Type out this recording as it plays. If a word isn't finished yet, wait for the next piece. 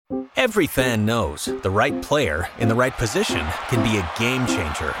Every fan knows the right player in the right position can be a game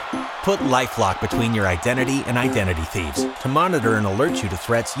changer. Put LifeLock between your identity and identity thieves to monitor and alert you to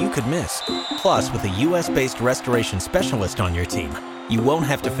threats you could miss. Plus, with a U.S.-based restoration specialist on your team, you won't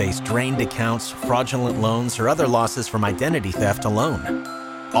have to face drained accounts, fraudulent loans, or other losses from identity theft alone.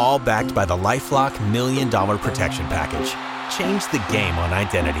 All backed by the LifeLock $1 Million Protection Package. Change the game on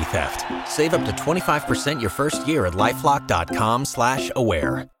identity theft. Save up to 25% your first year at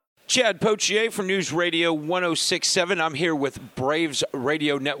LifeLock.com/aware. Chad Potier from News Radio 106.7. I'm here with Braves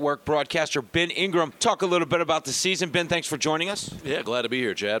Radio Network broadcaster Ben Ingram. Talk a little bit about the season. Ben, thanks for joining us. Yeah, glad to be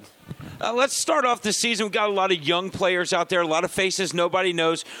here, Chad. Let's start off the season. We've got a lot of young players out there, a lot of faces nobody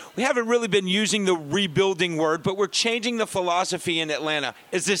knows. We haven't really been using the rebuilding word, but we're changing the philosophy in Atlanta.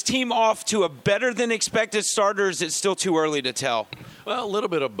 Is this team off to a better than expected start, or is it still too early to tell? Well, a little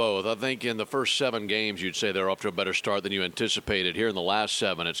bit of both. I think in the first 7 games, you'd say they're off to a better start than you anticipated. Here in the last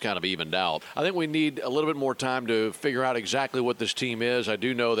 7, it's kind of evened out. I think we need a little bit more time to figure out exactly what this team is. I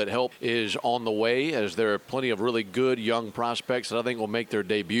do know that help is on the way, as there are plenty of really good young prospects that I think will make their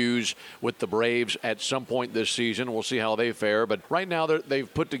debuts with the Braves at some point this season. We'll see how they fare. But right now,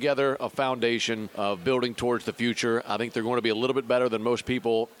 they've put together a foundation of building towards the future. I think they're going to be a little bit better than most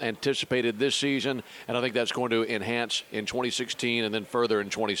people anticipated this season, and I think that's going to enhance in 2016 and then further in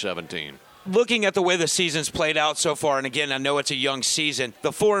 2017. Looking at the way the season's played out so far, and again, I know it's a young season,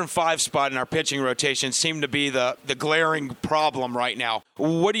 the 4 and 5 spot in our pitching rotation seem to be the glaring problem right now.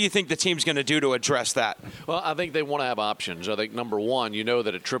 What do you think the team's going to do to address that? Well, I think they want to have options. I think, number one, you know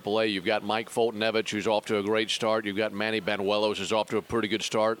that at AAA you've got Mike Fulton-Evich, who's off to a great start. You've got Manny Banuelos, who's off to a pretty good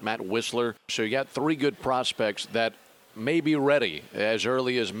start. Matt Whistler. So you got 3 good prospects that may be ready as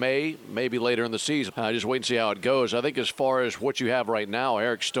early as May, maybe later in the season. Just wait and see how it goes. I think as far as what you have right now,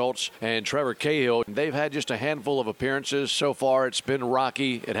 Eric Stoltz and Trevor Cahill, they've had just a handful of appearances. So far, it's been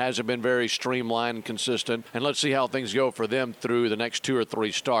rocky. It hasn't been very streamlined and consistent. And let's see how things go for them through the next 2 or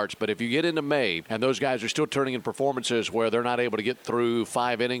 3 starts. But if you get into May and those guys are still turning in performances where they're not able to get through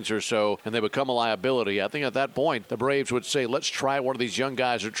 5 innings or so and they become a liability, I think at that point the Braves would say, let's try one of these young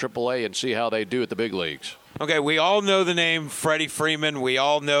guys at AAA and see how they do at the big leagues. Okay, we all know the name Freddie Freeman. We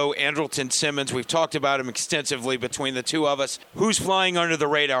all know Andrelton Simmons. We've talked about him extensively between the two of us. Who's flying under the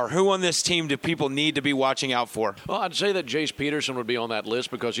radar? Who on this team do people need to be watching out for? Well, I'd say that Jace Peterson would be on that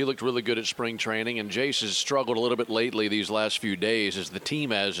list because he looked really good at spring training, and Jace has struggled a little bit lately these last few days, as the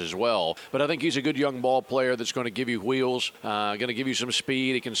team has as well. But I think he's a good young ball player that's going to give you wheels, going to give you some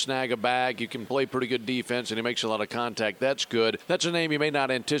speed. He can snag a bag. You can play pretty good defense, and he makes a lot of contact. That's good. That's a name you may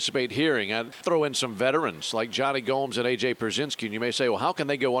not anticipate hearing. I'd throw in some veterans like Johnny Gomes and A.J. Pierzynski, and you may say, well, how can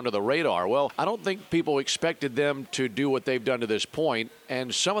they go under the radar? Well, I don't think people expected them to do what they've done to this point,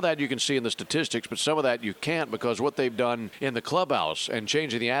 and some of that you can see in the statistics, but some of that you can't, because what they've done in the clubhouse and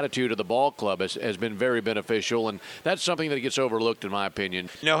changing the attitude of the ball club has been very beneficial, and that's something that gets overlooked in my opinion.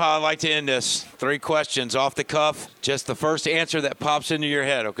 You know how I like to end this? 3 questions off the cuff, just the first answer that pops into your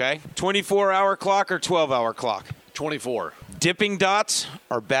head, okay? 24-hour clock or 12-hour clock? 24. Dipping dots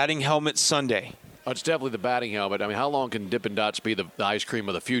or batting helmet Sunday? It's definitely the batting helmet. I mean, how long can Dippin' Dots be the ice cream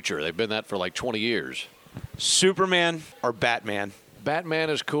of the future? They've been that for like 20 years. Superman or Batman?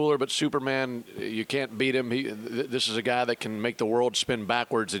 Batman is cooler, but Superman, you can't beat him. This is a guy that can make the world spin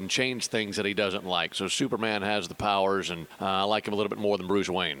backwards and change things that he doesn't like. So Superman has the powers, and I like him a little bit more than Bruce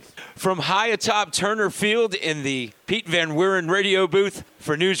Wayne. From high atop Turner Field in the Pete Van Wieren radio booth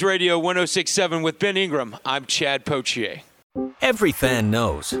for News Radio 106.7 with Ben Ingram, I'm Chad Potier. Every fan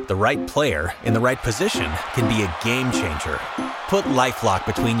knows the right player in the right position can be a game changer. Put LifeLock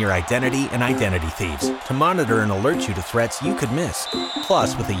between your identity and identity thieves to monitor and alert you to threats you could miss.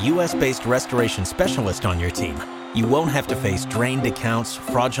 Plus, with a U.S.-based restoration specialist on your team, you won't have to face drained accounts,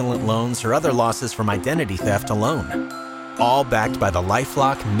 fraudulent loans, or other losses from identity theft alone. All backed by the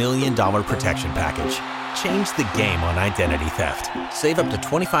LifeLock $1 Million Protection Package. Change the game on identity theft. Save up to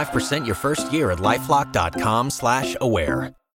 25% your first year at LifeLock.com/aware.